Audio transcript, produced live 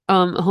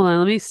Hold on,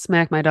 let me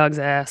smack my dog's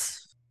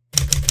ass.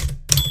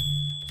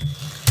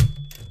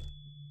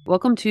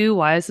 Welcome to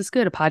Why Is This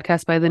Good? A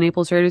podcast by the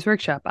Naples Writers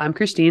Workshop. I'm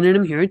Christine and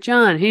I'm here with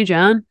John. Hey,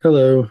 John.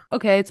 Hello.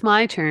 Okay, it's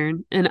my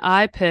turn, and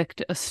I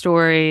picked a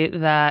story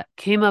that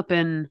came up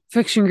in a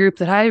fiction group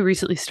that I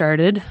recently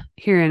started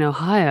here in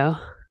Ohio,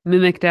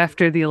 mimicked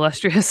after the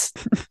illustrious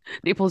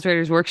Naples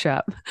Writers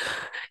Workshop.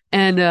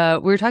 And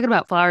we were talking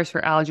about Flowers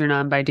for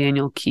Algernon by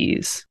Daniel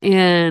Keyes.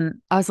 And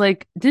I was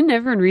like, didn't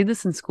everyone read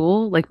this in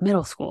school? Like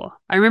middle school.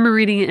 I remember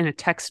reading it in a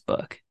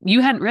textbook.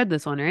 You hadn't read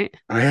this one, right?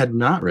 I had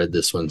not read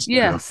this one.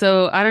 Yeah, No.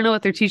 so I don't know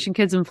what they're teaching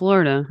kids in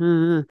Florida.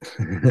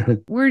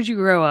 Where'd you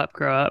grow up?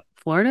 Grow up?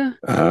 Florida?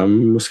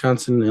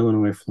 Wisconsin,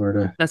 Illinois,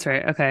 Florida, That's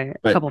right. Okay. A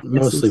but couple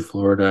mostly places.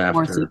 Florida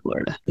Mostly after.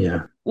 Florida. Yeah.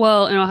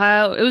 Well, in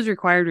Ohio, it was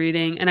required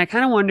reading, and I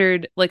kind of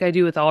wondered, like I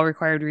do with all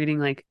required reading,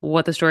 like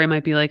what the story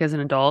might be like as an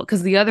adult.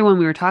 Because the other one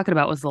we were talking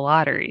about was The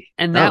Lottery,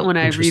 and that Oh, one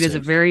I read as a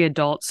interesting. very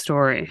adult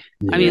story.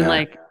 I mean, Yeah.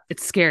 like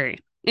it's scary.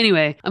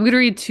 Anyway, I'm going to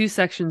read two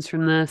sections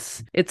from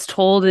this. It's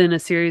told in a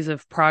series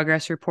of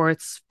progress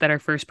reports that are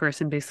first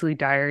person, basically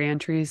diary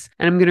entries.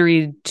 And I'm going to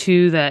read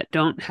two that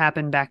don't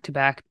happen back to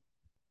back.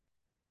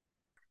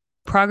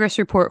 Progress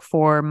report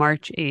for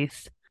March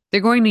 8th. They're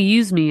going to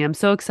use me. I'm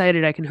so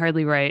excited I can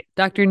hardly write.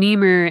 Dr.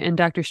 Niemer and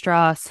Dr.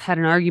 Strauss had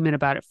an argument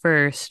about it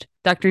first.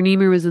 Dr.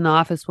 Niemer was in the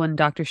office when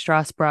Dr.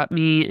 Strauss brought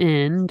me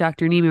in.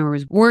 Dr. Niemer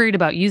was worried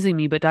about using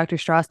me, but Dr.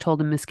 Strauss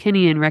told him Miss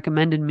Kinnian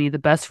recommended me the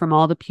best from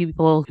all the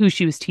people who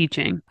she was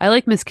teaching. I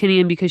like Miss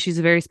Kinnian because she's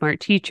a very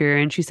smart teacher,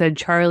 and she said,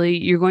 Charlie,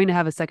 you're going to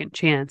have a second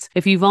chance.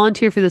 If you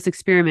volunteer for this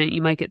experiment,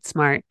 you might get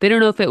smart. They don't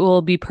know if it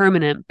will be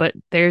permanent, but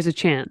there's a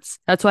chance.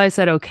 That's why I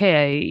said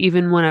okay,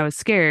 even when I was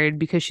scared,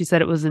 because she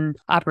said it was an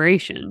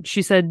operation.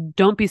 She said,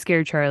 don't be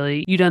scared,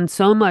 Charlie. You've done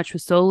so much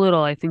with so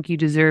little. I think you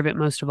deserve it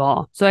most of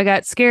all. So I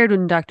got scared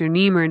when Dr.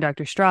 Niemer and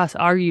Dr. Strauss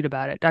argued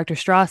about it. Dr.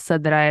 Strauss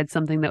said that I had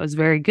something that was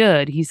very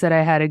good. He said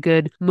I had a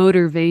good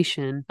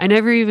motivation. I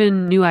never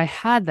even knew I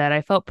had that.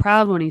 I felt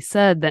proud when he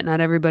said that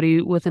not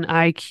everybody with an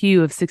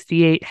IQ of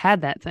 68 had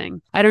that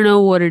thing. I don't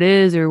know what it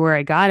is or where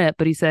I got it,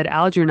 but he said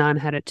Algernon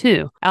had it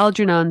too.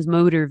 Algernon's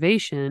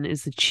motivation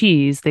is the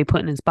cheese they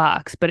put in his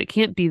box, but it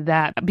can't be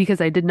that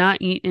because I did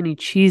not eat any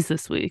cheese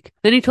this week.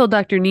 Then he told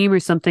Dr.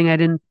 Niemer something I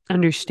didn't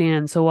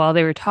understand, so while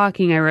they were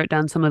talking, I wrote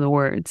down some of the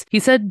words. He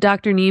said,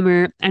 Dr.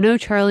 Niemer, I know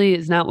Charlie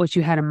is not what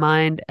you had in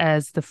mind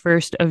as the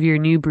first of your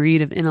new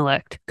breed of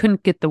intellect.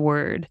 Couldn't get the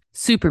word.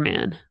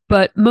 Superman.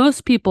 But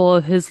most people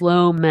of his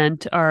low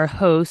meant are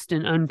host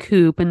and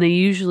uncouth, and they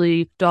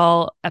usually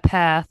dull a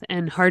path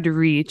and hard to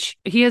reach.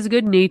 He has a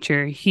good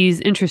nature. He's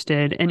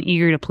interested and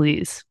eager to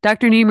please.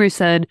 Dr. Niemer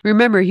said,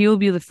 remember, he will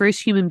be the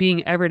first human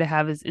being ever to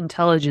have his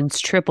intelligence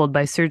tripled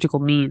by surgical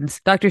means.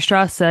 Dr.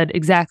 Strauss said,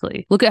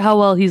 exactly. Look at how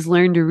well he's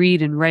learned to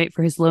read and write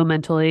for his low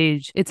mental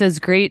age. It's as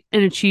great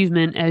an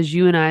achievement as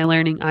you and I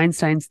learning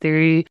Einstein's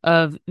theory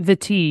of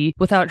Viti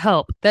without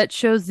help. That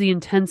shows the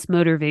intense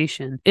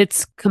motivation.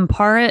 It's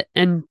comparate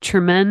and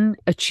Tremen,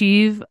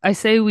 achieve. I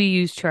say we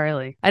use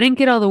Charlie. I didn't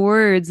get all the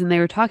words and they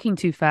were talking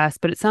too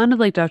fast, but it sounded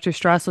like Dr.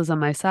 Strauss was on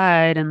my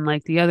side and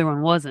like the other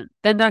one wasn't.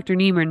 Then Dr.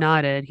 Niemer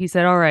nodded. He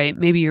said, all right,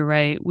 maybe you're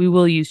right. We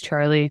will use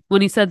Charlie.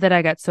 When he said that,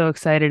 I got so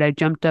excited. I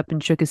jumped up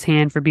and shook his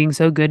hand for being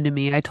so good to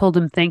me. I told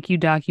him, thank you,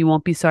 Doc. You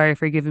won't be sorry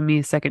for giving me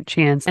a second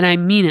chance. And I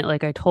mean it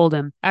like I told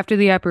him. After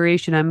the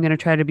operation, I'm going to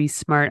try to be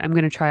smart. I'm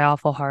going to try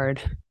awful hard.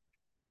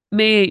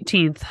 May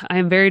 18th. I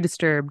am very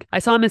disturbed. I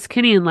saw Miss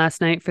Kinnian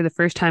last night for the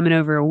first time in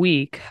over a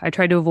week. I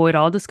tried to avoid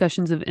all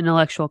discussions of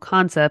intellectual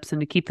concepts and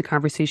to keep the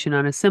conversation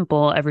on a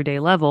simple, everyday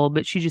level,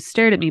 but she just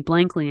stared at me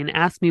blankly and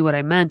asked me what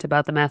I meant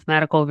about the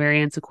mathematical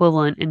variance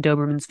equivalent in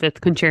Doberman's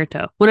Fifth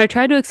Concerto. When I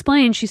tried to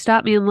explain, she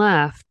stopped me and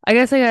laughed. I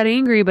guess I got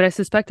angry, but I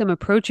suspect I'm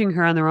approaching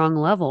her on the wrong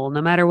level.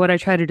 No matter what I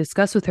try to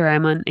discuss with her,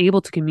 I'm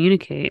unable to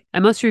communicate. I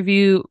must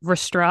review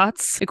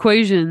Weierstrass's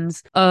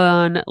equations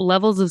on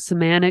levels of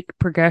semantic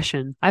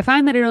progression. I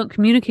find that I don't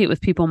communicate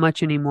with people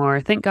much anymore.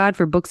 Thank God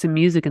for books and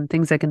music and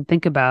things I can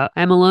think about.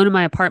 I am alone in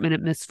my apartment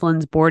at Miss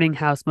Flynn's boarding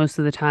house most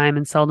of the time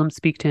and seldom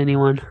speak to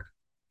anyone.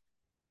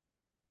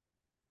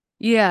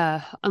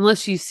 Yeah,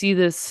 unless you see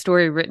this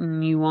story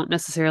written, you won't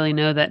necessarily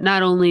know that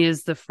not only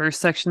is the first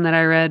section that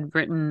I read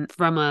written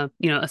from a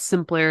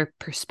simpler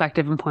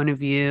perspective and point of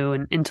view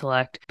and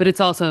intellect, but it's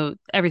also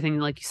everything,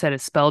 like you said,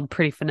 is spelled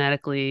pretty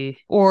phonetically,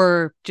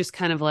 or just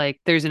kind of like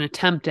there's an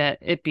attempt at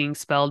it being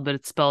spelled, but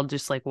it's spelled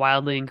just like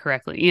wildly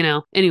incorrectly.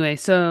 Anyway,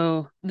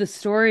 so the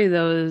story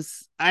though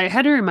is I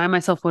had to remind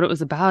myself what it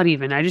was about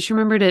even. I just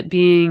remembered it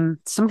being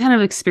some kind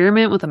of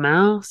experiment with a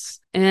mouse.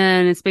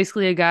 And it's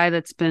basically a guy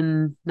that's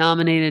been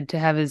nominated to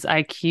have his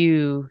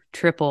IQ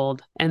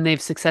tripled, and they've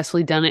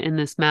successfully done it in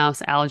this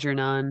mouse,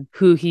 Algernon,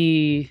 who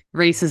he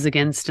races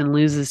against and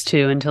loses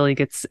to until he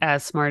gets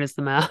as smart as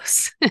the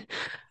mouse. And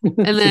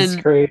This is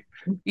then, great.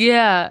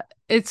 yeah,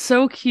 It's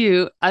so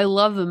cute. I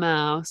love the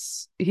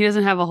mouse. He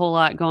doesn't have a whole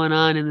lot going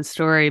on in the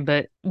story,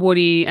 but what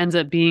he ends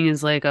up being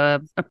is like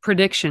a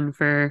prediction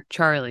for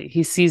Charlie.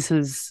 He sees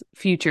his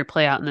future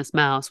play out in this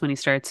mouse when he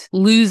starts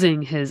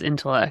losing his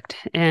intellect.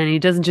 And he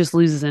doesn't just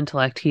lose his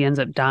intellect, he ends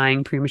up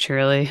dying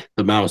prematurely.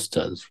 The mouse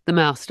does. The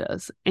mouse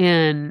does.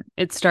 And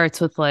it starts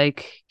with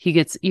like he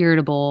gets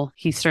irritable.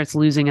 He starts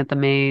losing at the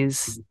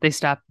maze. They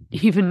stop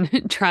even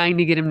trying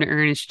to get him to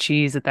earn his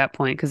cheese at that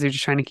point because they're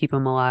just trying to keep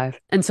him alive.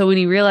 And so when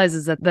he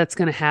realizes that that's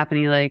going to happen,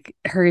 he like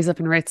hurries up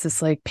and writes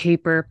this like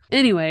paper.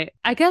 Anyway,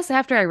 I guess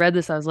after I read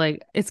this, I was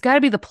like, it's got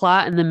to be the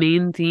plot and the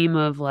main theme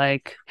of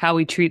like how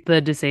we treat the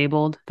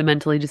disabled, the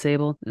mentally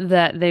disabled,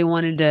 that they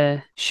wanted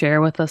to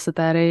share with us at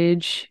that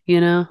age, you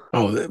know?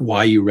 Oh,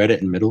 why you read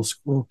it in middle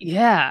school?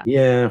 Yeah.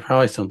 Yeah,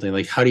 probably something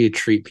like how do you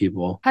treat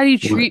people? How do you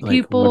treat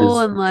people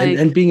and like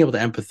and being able to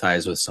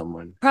empathize with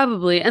someone.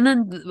 probably. And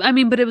then I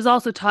mean, but it was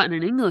also taught in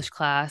an English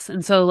class.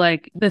 And so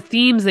like the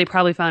themes they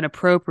probably found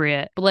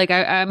appropriate. But like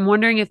I'm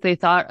wondering if they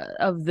thought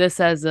of this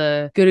as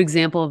a good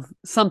example of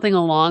something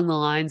along the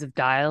lines of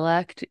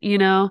dialect, you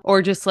know,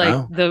 or just like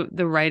Oh.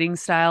 the writing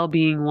style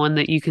being one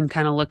that you can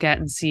kind of look at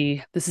and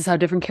see this is how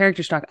different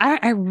characters talk.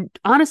 I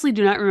honestly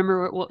do not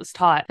remember what was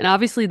taught. And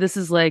obviously this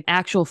is like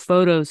actual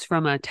photos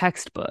from a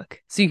textbook.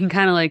 So you can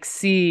kind of like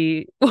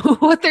see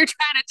what they're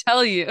trying to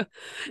tell you.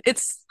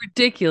 It's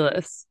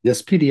ridiculous.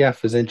 This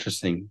PDF is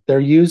interesting. They're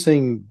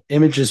using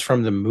images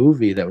from the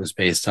movie that was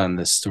based on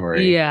this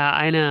story. Yeah,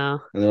 I know.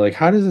 And they're like,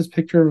 how does this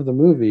picture of the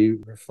movie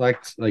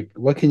reflect, like,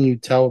 what can you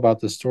tell about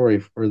the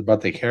story or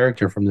about the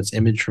character from this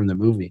image from the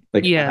movie?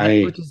 Like, Yeah,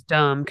 which is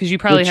dumb because you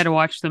probably Which- had to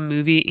watch the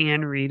movie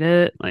and read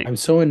it. Like, I'm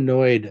so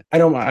annoyed.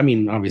 I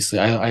mean, obviously,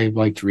 I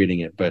liked reading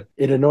it, but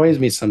it annoys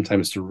me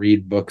sometimes to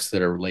read books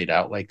that are laid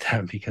out like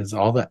that because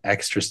all the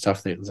extra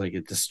stuff that like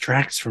it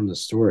distracts from the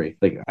story.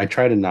 Like, I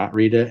try to not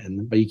read it,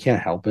 but you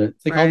can't help it.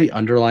 It's like all Right. the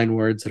underlined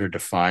words that are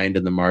defined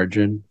in the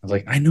margin. I was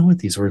like, I know what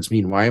these words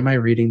mean. Why am I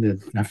reading the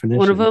definition?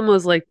 one of them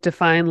was like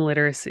define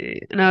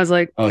literacy, and I was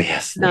like, Oh,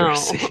 yes. no,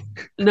 Literacy.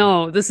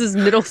 no, this is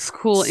middle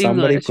school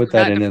Somebody English. put We're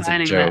that not in as a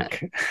defining that.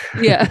 joke.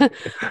 Yeah.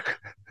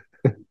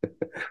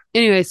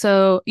 Anyway,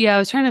 so yeah, I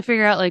was trying to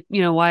figure out like,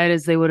 you know, why it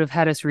is they would have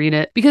had us read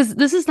it because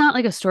this is not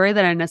like a story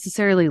that I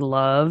necessarily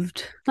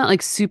loved. Not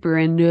like super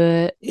into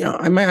it. You know,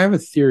 I have a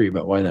theory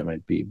about why that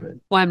might be, but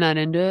Why I'm not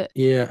into it.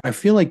 yeah, I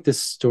feel like this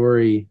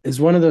story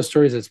is one of those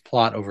stories that's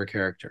plot over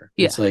character.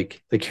 Yeah. It's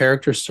like the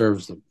character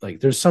serves like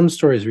there's some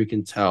stories where you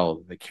can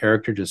tell the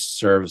character just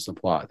serves the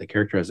plot. The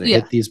character has to Yeah.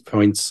 hit these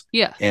points.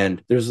 Yeah.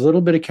 And there's a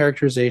little bit of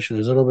characterization,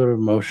 there's a little bit of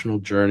emotional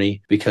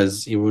journey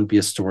because it wouldn't be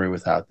a story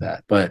without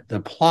that. But the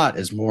plot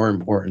is more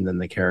important than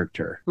the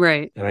character.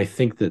 Right. And I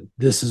think that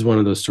this is one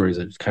of those stories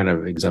that kind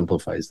of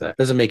exemplifies that.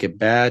 Doesn't make it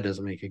bad,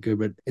 doesn't make it good,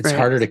 but it's Right.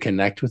 harder to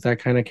connect with that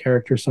kind of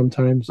character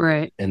sometimes.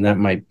 Right. And that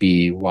might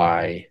be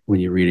why when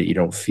you read it, you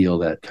don't feel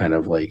that kind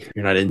of like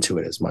you're not into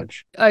it as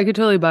much. I could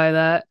totally buy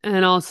that.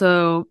 And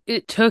also,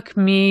 it took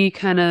me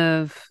kind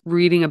of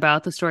reading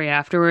about the story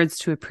afterwards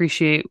to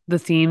appreciate the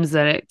themes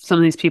that some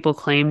of these people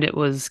claimed it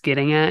was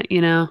getting at,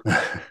 you know?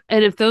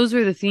 And if those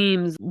were the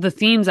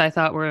themes I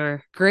thought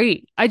were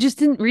great. I just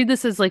didn't read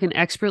this as like an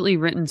expertly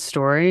written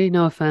story.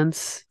 No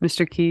offense,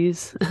 Mr.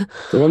 Keys.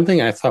 The one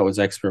thing I thought was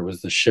expert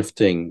was the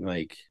shifting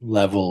like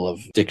level of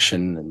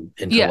diction and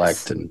intellect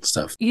Yes. and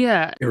stuff.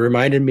 Yeah. It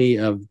reminded me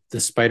of the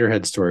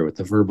Spiderhead story with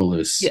the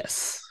Verbalus.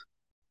 Yes.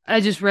 I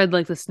just read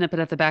like the snippet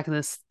at the back of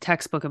this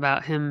textbook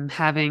about him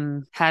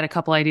having had a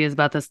couple ideas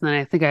about this. And then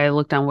I think I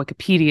looked on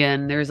Wikipedia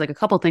and there was like a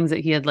couple things that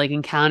he had like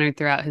encountered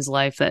throughout his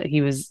life that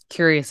he was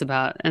curious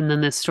about. And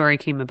then this story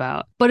came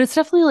about. But it's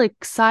definitely like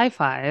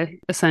sci-fi,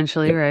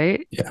 essentially, Yeah.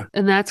 right? Yeah.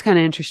 And that's kind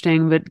of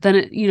interesting. But then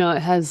it, you know,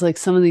 it has like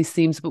some of these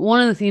themes. But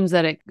one of the themes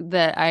that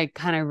I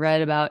kind of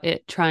read about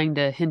it trying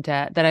to hint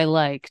at that I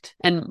liked.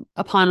 And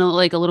upon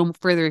like a little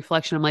further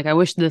reflection, I'm like, I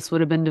wish this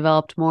would have been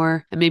developed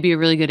more. And maybe a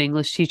really good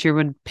English teacher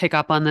would pick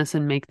up on this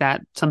and make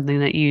that something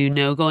that you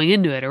know going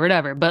into it or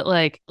whatever. But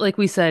like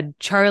we said,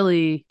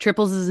 Charlie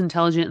triples his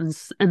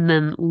intelligence and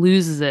then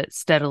loses it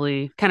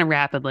steadily, kind of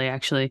rapidly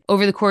actually.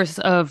 Over the course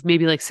of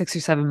maybe like 6 or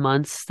 7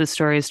 months, the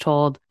story is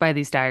told by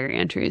these diary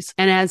entries.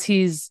 And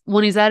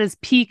when he's at his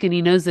peak and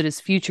he knows that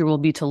his future will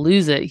be to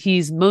lose it,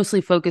 he's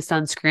mostly focused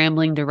on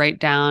scrambling to write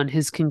down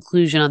his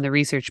conclusion on the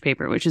research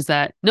paper, which is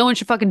that no one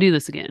should fucking do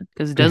this again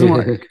because it doesn't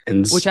work.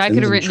 Which I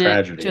could have written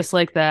it just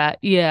like that.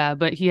 Yeah,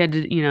 but he had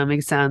to, you know, make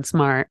it sound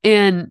smart.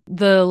 And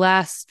the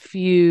last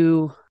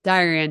few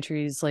diary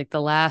entries, like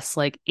the last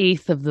like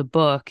eighth of the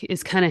book,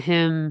 is kind of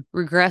him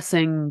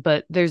regressing,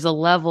 but there's a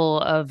level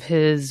of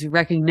his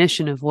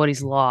recognition of what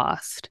he's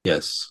lost.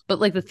 Yes. But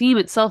like the theme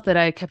itself that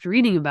I kept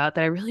reading about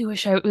that I really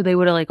wish they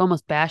would have like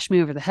almost bashed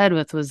me over the head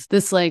with was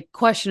this like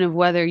question of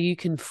whether you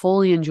can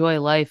fully enjoy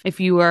life if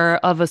you are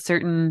of a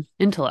certain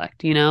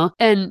intellect, you know?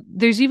 And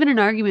there's even an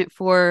argument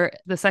for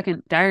the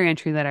second diary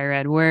entry that I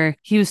read where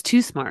he was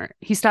too smart.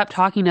 He stopped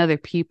talking to other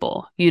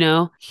people, you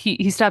know?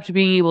 He stopped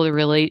being able to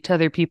relate to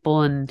other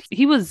people and and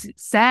he was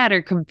sad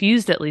or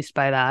confused at least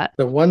by that.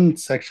 The one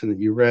section that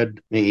you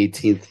read May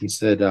 18th, he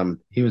said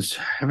he was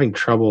having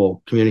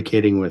trouble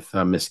communicating with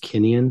Miss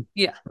Kinnian.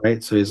 Yeah.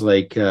 Right. So he's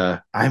like,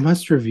 I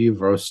must review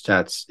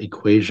Vrostat's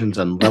equations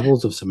on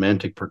levels of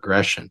semantic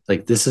progression.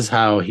 Like this is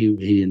how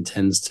he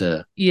intends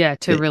to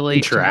relate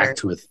interact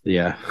to her. with.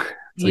 Yeah.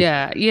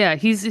 Yeah.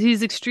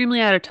 He's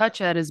extremely out of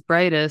touch at his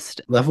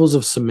brightest. Levels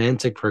of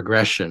semantic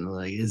progression.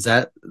 Like, is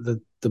that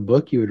the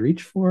book you would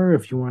reach for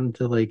if you wanted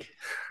to like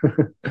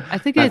I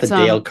think not it's the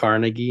Dale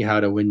Carnegie, How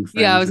to Win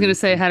Friends? Yeah, I was gonna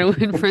say How to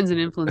Win Friends and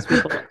Influence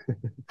People.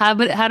 How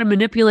to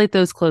manipulate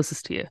those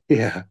closest to you.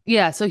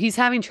 Yeah, so he's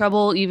having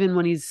trouble even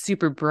when he's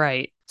super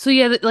bright. So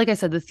yeah, like I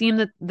said, the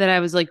theme that I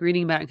was like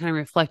reading about and kind of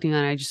reflecting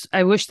on,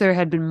 I wish there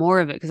had been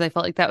more of it, because I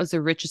felt like that was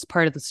the richest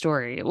part of the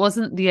story. It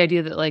wasn't the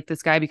idea that like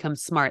this guy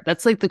becomes smart.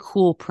 That's like the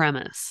cool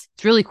premise.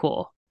 It's really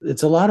cool.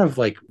 It's a lot of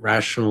like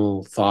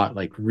rational thought,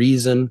 like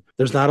reason.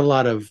 There's not a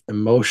lot of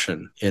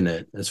emotion in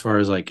it as far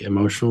as like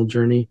emotional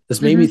journey.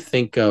 This made me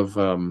think of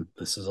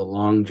this is a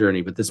long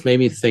journey, but this made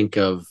me think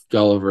of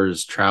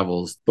Gulliver's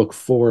Travels. Book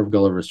 4 of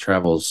Gulliver's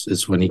Travels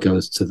is when he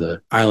goes to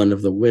the island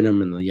of the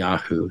Wynnum and the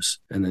Yahoos.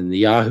 And then the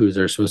Yahoos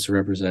are supposed to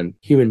represent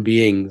human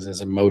beings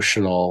as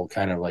emotional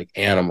kind of like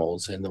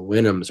animals. And the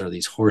Wynnums are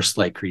these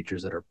horse-like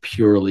creatures that are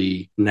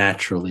purely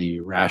naturally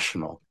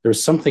rational.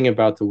 There's something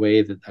about the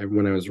way that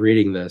when I was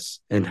reading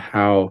this and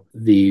how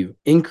the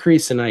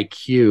increase in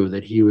IQ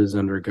that he was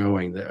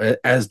undergoing,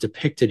 as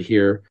depicted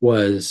here,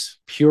 was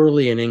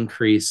purely an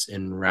increase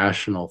in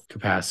rational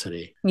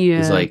capacity. Yeah.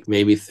 It's like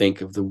made me think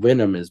of the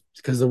Wynnum, is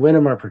because the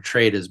Wynnum are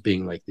portrayed as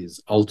being like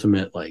these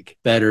ultimate, like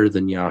better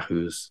than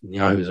Yahoos.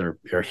 Yahoos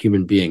are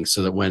human beings.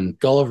 So that when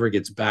Gulliver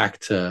gets back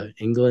to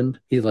England,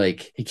 he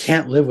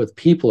can't live with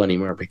people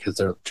anymore because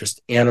they're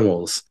just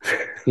animals.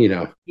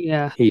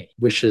 Yeah. He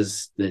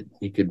wishes that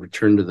he could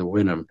return to the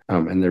Wynnum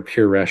and their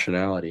pure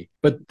rationality.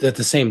 But at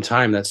the same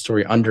time, that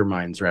story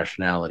undermines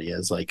rationality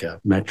as like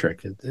a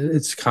metric.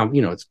 It's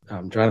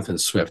Jonathan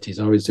Swift. He's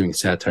always doing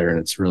satire, and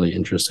it's really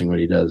interesting what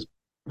he does.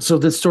 So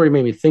this story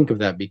made me think of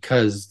that,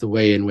 because the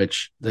way in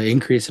which the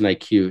increase in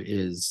IQ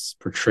is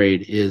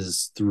portrayed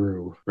is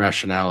through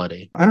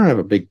rationality. I don't have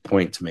a big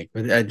point to make,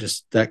 but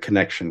that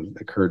connection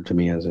occurred to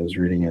me as I was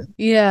reading it.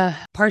 Yeah.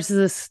 Parts of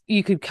this,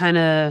 you could kind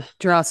of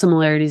draw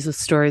similarities with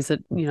stories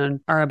that,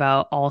 are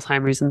about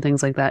Alzheimer's and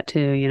things like that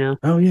too,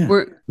 Oh,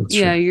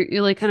 yeah.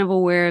 You're like kind of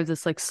aware of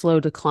this like slow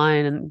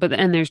decline,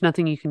 and there's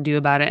nothing you can do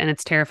about it. And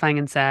it's terrifying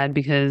and sad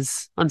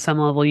because on some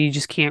level you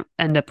just can't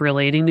end up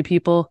relating to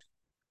people.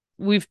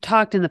 We've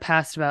talked in the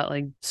past about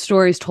like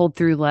stories told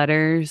through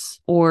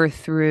letters or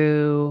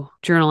through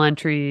journal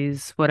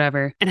entries,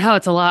 whatever, and how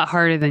it's a lot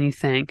harder than you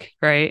think,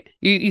 right?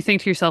 You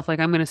think to yourself, like,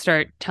 I'm going to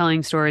start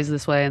telling stories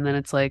this way. And then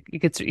it's like, it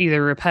gets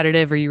either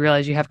repetitive or you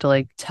realize you have to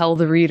like tell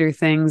the reader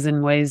things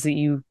in ways that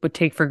you would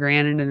take for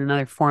granted in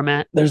another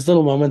format. There's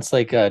little moments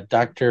like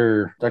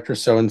Dr.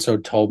 So-and-so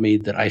told me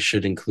that I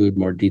should include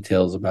more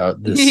details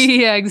about this.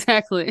 Yeah,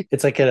 exactly.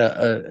 It's like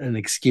an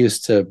excuse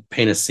to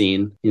paint a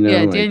scene,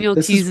 Yeah, like, Daniel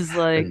Keyes is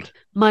like,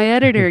 my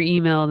editor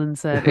emailed and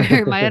said,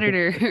 or my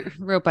editor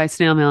wrote by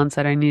snail mail and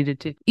said I needed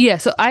to. Yeah,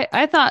 so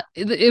I thought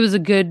it was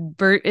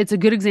it's a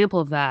good example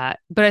of that.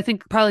 But I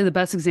think probably the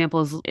best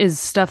example is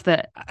stuff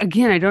that,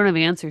 again, I don't have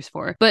answers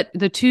for. But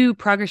the 2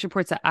 progress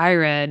reports that I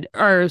read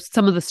are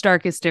some of the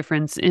starkest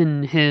difference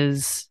in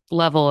his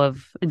level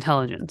of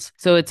intelligence.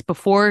 So it's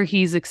before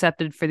he's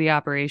accepted for the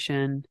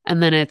operation,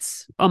 and then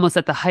it's almost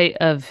at the height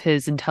of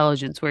his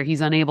intelligence where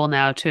he's unable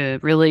now to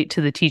relate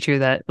to the teacher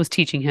that was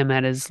teaching him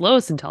at his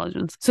lowest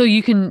intelligence. So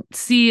you can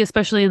see,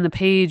 especially in the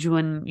page,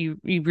 when you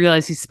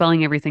realize he's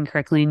spelling everything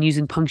correctly and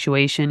using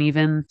punctuation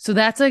even. So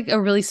that's like a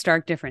really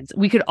stark difference.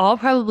 We could all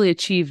probably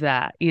achieve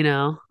that,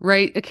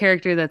 write a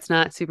character that's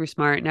not super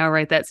smart, now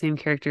write that same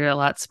character a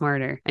lot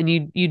smarter, and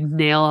you'd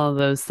nail all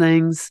those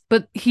things.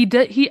 But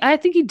I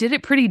think he did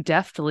it pretty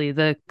deftly,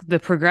 the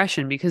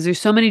progression, because there's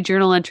so many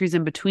journal entries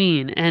in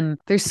between, and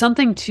there's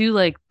something too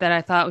like that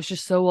I thought was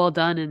just so well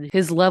done in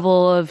his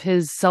level of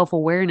his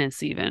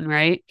self-awareness even,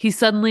 right? He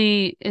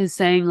suddenly is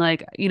saying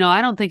like,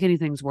 I don't think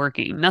anything's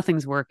working.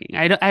 Nothing's working.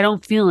 I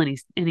don't feel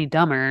any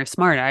dumber or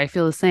smarter. I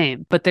feel the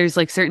same. But there's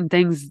like certain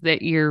things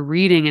that you're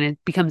reading and it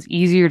becomes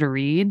easier to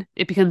read.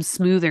 It becomes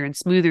smoother and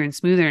smoother and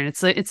smoother. And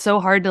it's so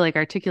hard to like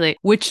articulate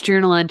which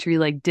journal entry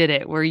like did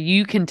it, where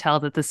you can tell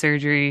that the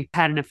surgery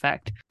had an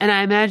effect. And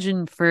I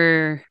imagine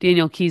for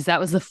Daniel Keyes, that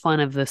was the fun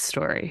of this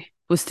story,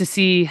 was to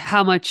see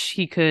how much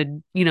he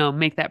could,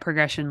 make that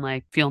progression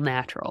like feel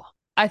natural.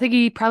 I think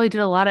he probably did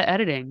a lot of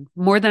editing,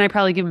 more than I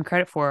probably give him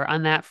credit for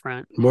on that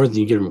front. More than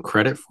you give him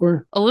credit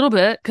for? A little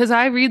bit, because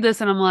I read this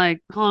and I'm like,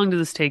 how long did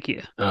this take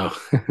you? Oh.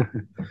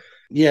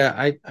 Yeah,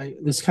 I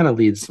this kind of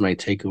leads to my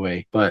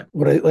takeaway. But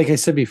like I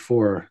said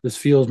before, this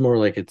feels more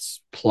like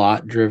it's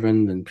plot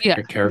driven than Yeah,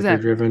 character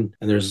exactly. driven.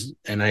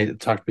 And I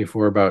talked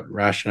before about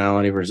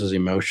rationality versus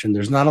emotion.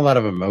 There's not a lot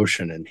of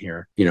emotion in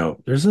here.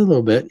 There's a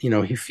little bit.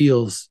 He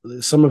feels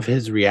some of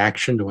his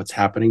reaction to what's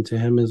happening to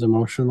him is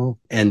emotional,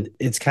 and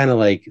it's kind of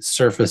like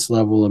surface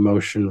level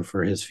emotion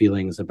for his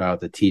feelings about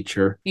the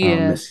teacher,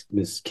 Yeah.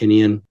 Miss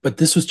Kinnian. But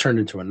this was turned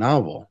into a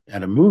novel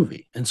and a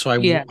movie, and so I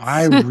Yes.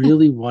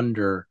 really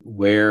wonder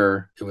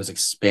where it was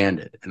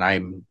expanded.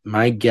 And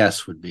my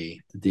guess would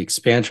be that the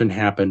expansion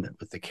happened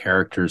with the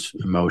character's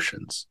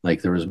emotions.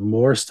 Like there was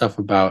more stuff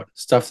about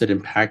stuff that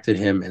impacted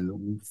him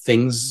and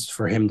things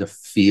for him to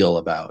feel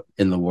about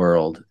in the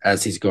world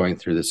as he's going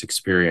through this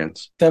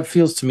experience. That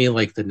feels to me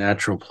like the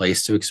natural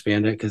place to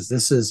expand it, because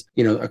this is,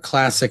 a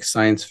classic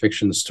science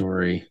fiction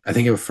story. I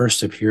think it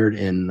first appeared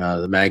in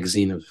the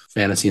magazine of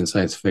fantasy and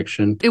science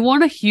fiction. It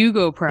won a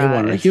Hugo It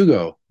won a Prize.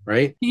 Hugo,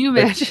 right? Can you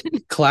But imagine?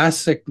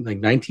 classic like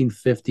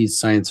 1950s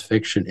science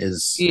fiction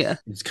is Yeah.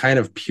 it's kind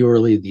of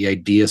purely the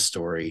idea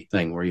story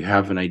thing, where you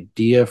have an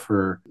idea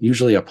for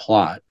usually a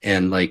plot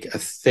and like a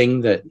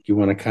thing that you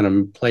want to kind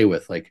of play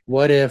with. Like,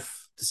 what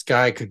if this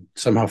guy could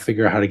somehow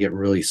figure out how to get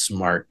really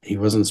smart? He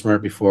wasn't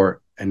smart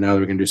before, and now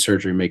we're going to do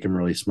surgery, make him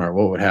really smart.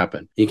 What would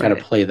happen? You kind of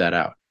Right. play that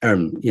out.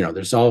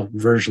 There's all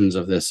versions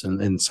of this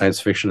in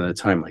science fiction at the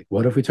time. Like,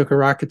 what if we took a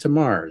rocket to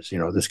Mars?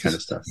 This kind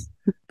of stuff.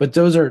 But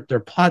they're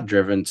plot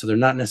driven, so they're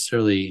not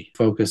necessarily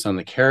focused on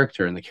the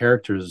character and the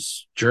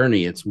character's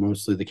journey. It's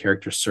mostly the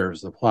character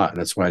serves the plot, and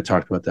that's why I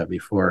talked about that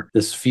before.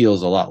 This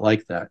feels a lot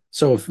like that.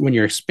 So when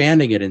you're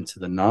expanding it into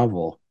the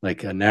novel,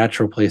 like a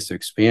natural place to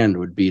expand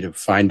would be to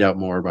find out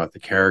more about the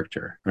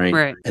character, right?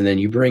 Right. And then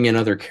you bring in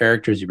other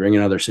characters, you bring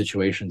in other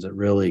situations that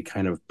really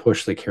kind of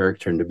push the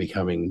character into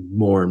becoming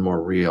more and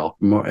more real.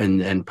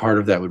 And part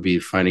of that would be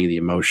finding the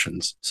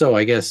emotions. So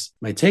I guess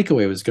my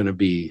takeaway was going to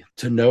be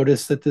to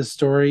notice that this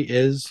story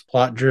is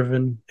plot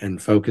driven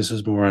and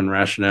focuses more on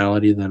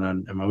rationality than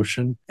on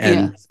emotion, Yeah.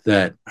 and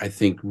that I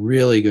think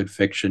really good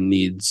fiction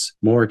needs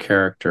more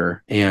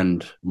character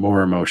and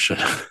more emotion.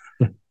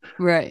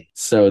 Right.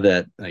 So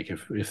that, like,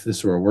 if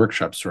this were a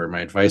workshop story,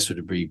 my advice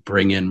would be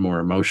bring in more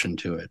emotion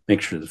to it,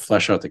 make sure to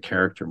flesh out the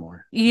character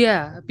more.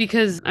 Yeah,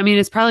 because I mean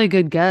it's probably a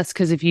good guess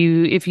because if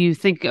you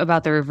think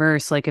about the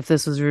reverse, like if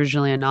this was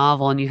originally a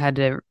novel and you had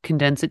to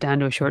condense it down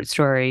to a short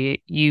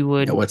story, you Yeah,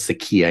 would what's the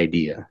key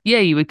idea? yeah,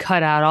 you would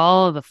cut out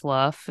all of the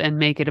fluff and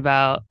make it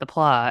about the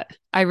plot.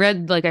 I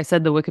read, like I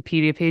said, the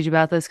Wikipedia page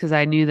about this because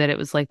I knew that it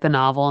was like the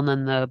novel and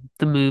then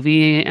the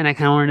movie, and I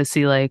kind of wanted to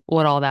see like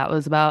what all that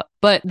was about.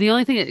 But the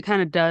only thing it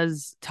kind of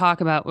does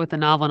talk about with the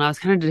novel, and I was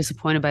kind of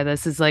disappointed by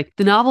this, is like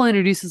the novel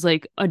introduces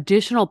like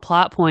additional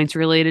plot points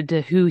related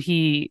to who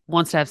he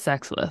wants to have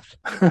sex with.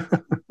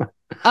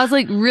 I was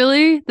like,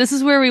 really? This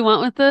is where we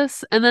went with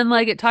this? And then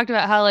like it talked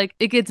about how like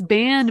it gets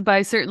banned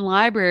by certain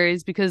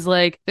libraries because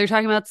like they're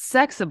talking about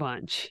sex a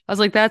bunch. I was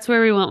like, that's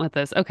where we went with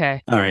this.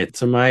 Okay. All right.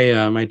 So my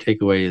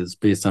takeaway is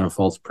based on a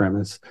false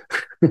premise.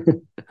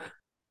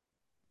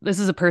 This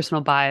is a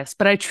personal bias,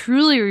 but I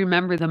truly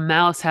remember the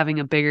mouse having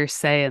a bigger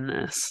say in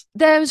this.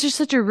 That was just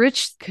such a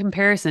rich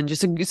comparison,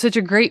 such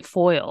a great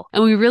foil.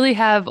 And we really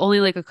have only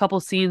like a couple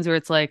scenes where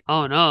it's like,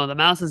 oh no, the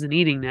mouse isn't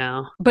eating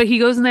now. But he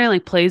goes in there and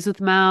like plays with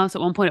the mouse.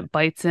 At one point, it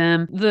bites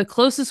him. The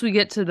closest we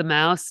get to the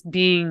mouse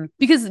being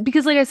because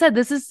like I said,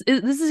 this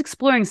is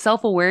exploring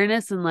self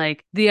awareness and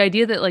like the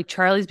idea that like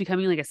Charlie's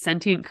becoming like a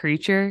sentient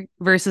creature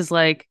versus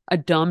like a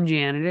dumb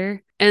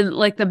janitor. And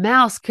like the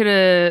mouse could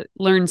have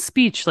learned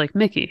speech like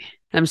Mickey.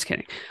 I'm just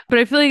kidding. But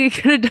I feel like it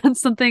could have done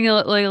something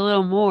like a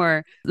little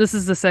more. This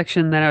is the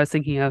section that I was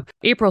thinking of.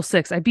 April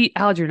 6th, I beat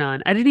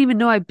Algernon. I didn't even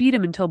know I beat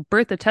him until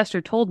Bertha Tester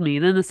told me.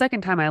 And then the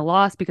second time I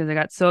lost because I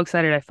got so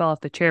excited I fell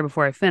off the chair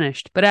before I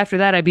finished. But after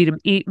that, I beat him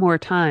 8 more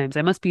times.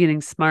 I must be getting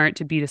smart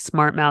to beat a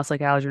smart mouse like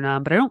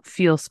Algernon, but I don't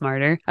feel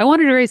smarter. I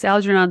wanted to race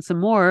Algernon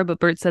some more, but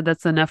Bert said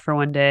that's enough for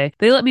one day.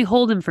 They let me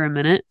hold him for a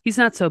minute. He's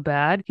not so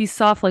bad. He's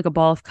soft like a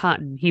ball of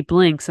cotton. He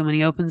blinks, and when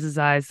he opens his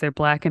eyes, they're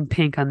black and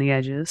pink on the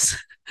edges.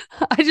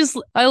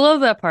 I love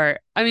that part.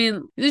 I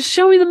mean, just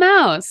show me the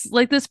mouse.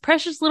 Like this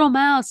precious little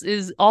mouse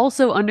is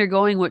also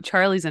undergoing what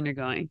Charlie's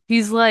undergoing.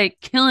 He's like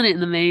killing it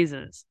in the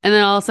mazes. And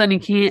then all of a sudden he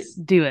can't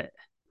do it.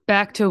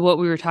 Back to what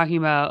we were talking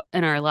about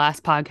in our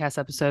last podcast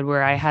episode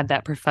where I had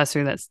that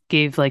professor that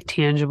gave like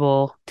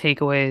tangible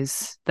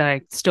takeaways that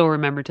I still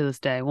remember to this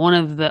day. One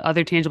of the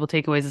other tangible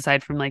takeaways,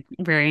 aside from like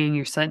varying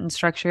your sentence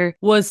structure,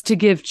 was to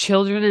give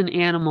children and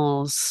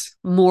animals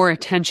more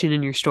attention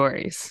in your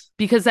stories,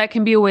 because that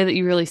can be a way that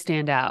you really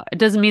stand out. It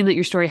doesn't mean that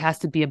your story has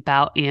to be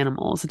about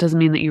animals. It doesn't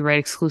mean that you write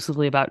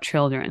exclusively about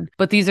children,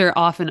 but these are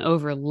often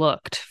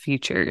overlooked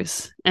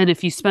features. And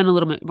if you spend a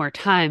little bit more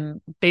time,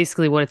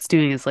 basically what it's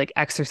doing is like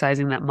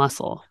exercising that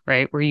muscle,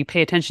 right? Where you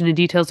pay attention to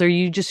details or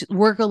you just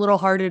work a little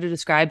harder to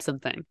describe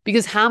something.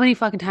 Because how many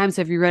fucking times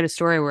have you read a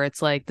story where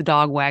it's like the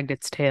dog wagged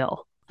its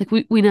tail? Like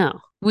we know.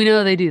 We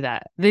know they do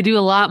that. They do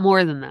a lot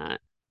more than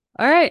that.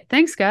 All right.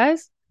 Thanks,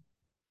 guys.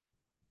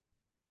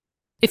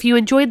 If you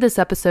enjoyed this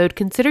episode,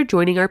 consider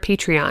joining our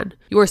Patreon.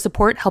 Your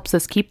support helps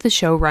us keep the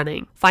show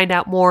running. Find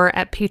out more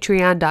at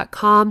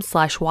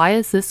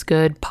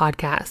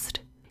patreon.com/whyisthisgoodpodcast.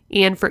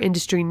 And for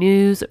industry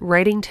news,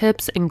 writing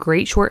tips, and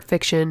great short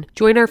fiction,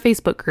 join our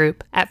Facebook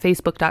group at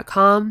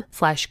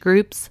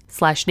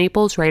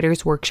facebook.com/groups/Naples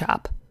Writers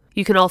Workshop.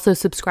 You can also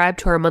subscribe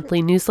to our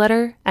monthly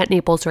newsletter at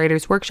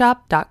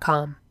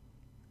napleswritersworkshop.com.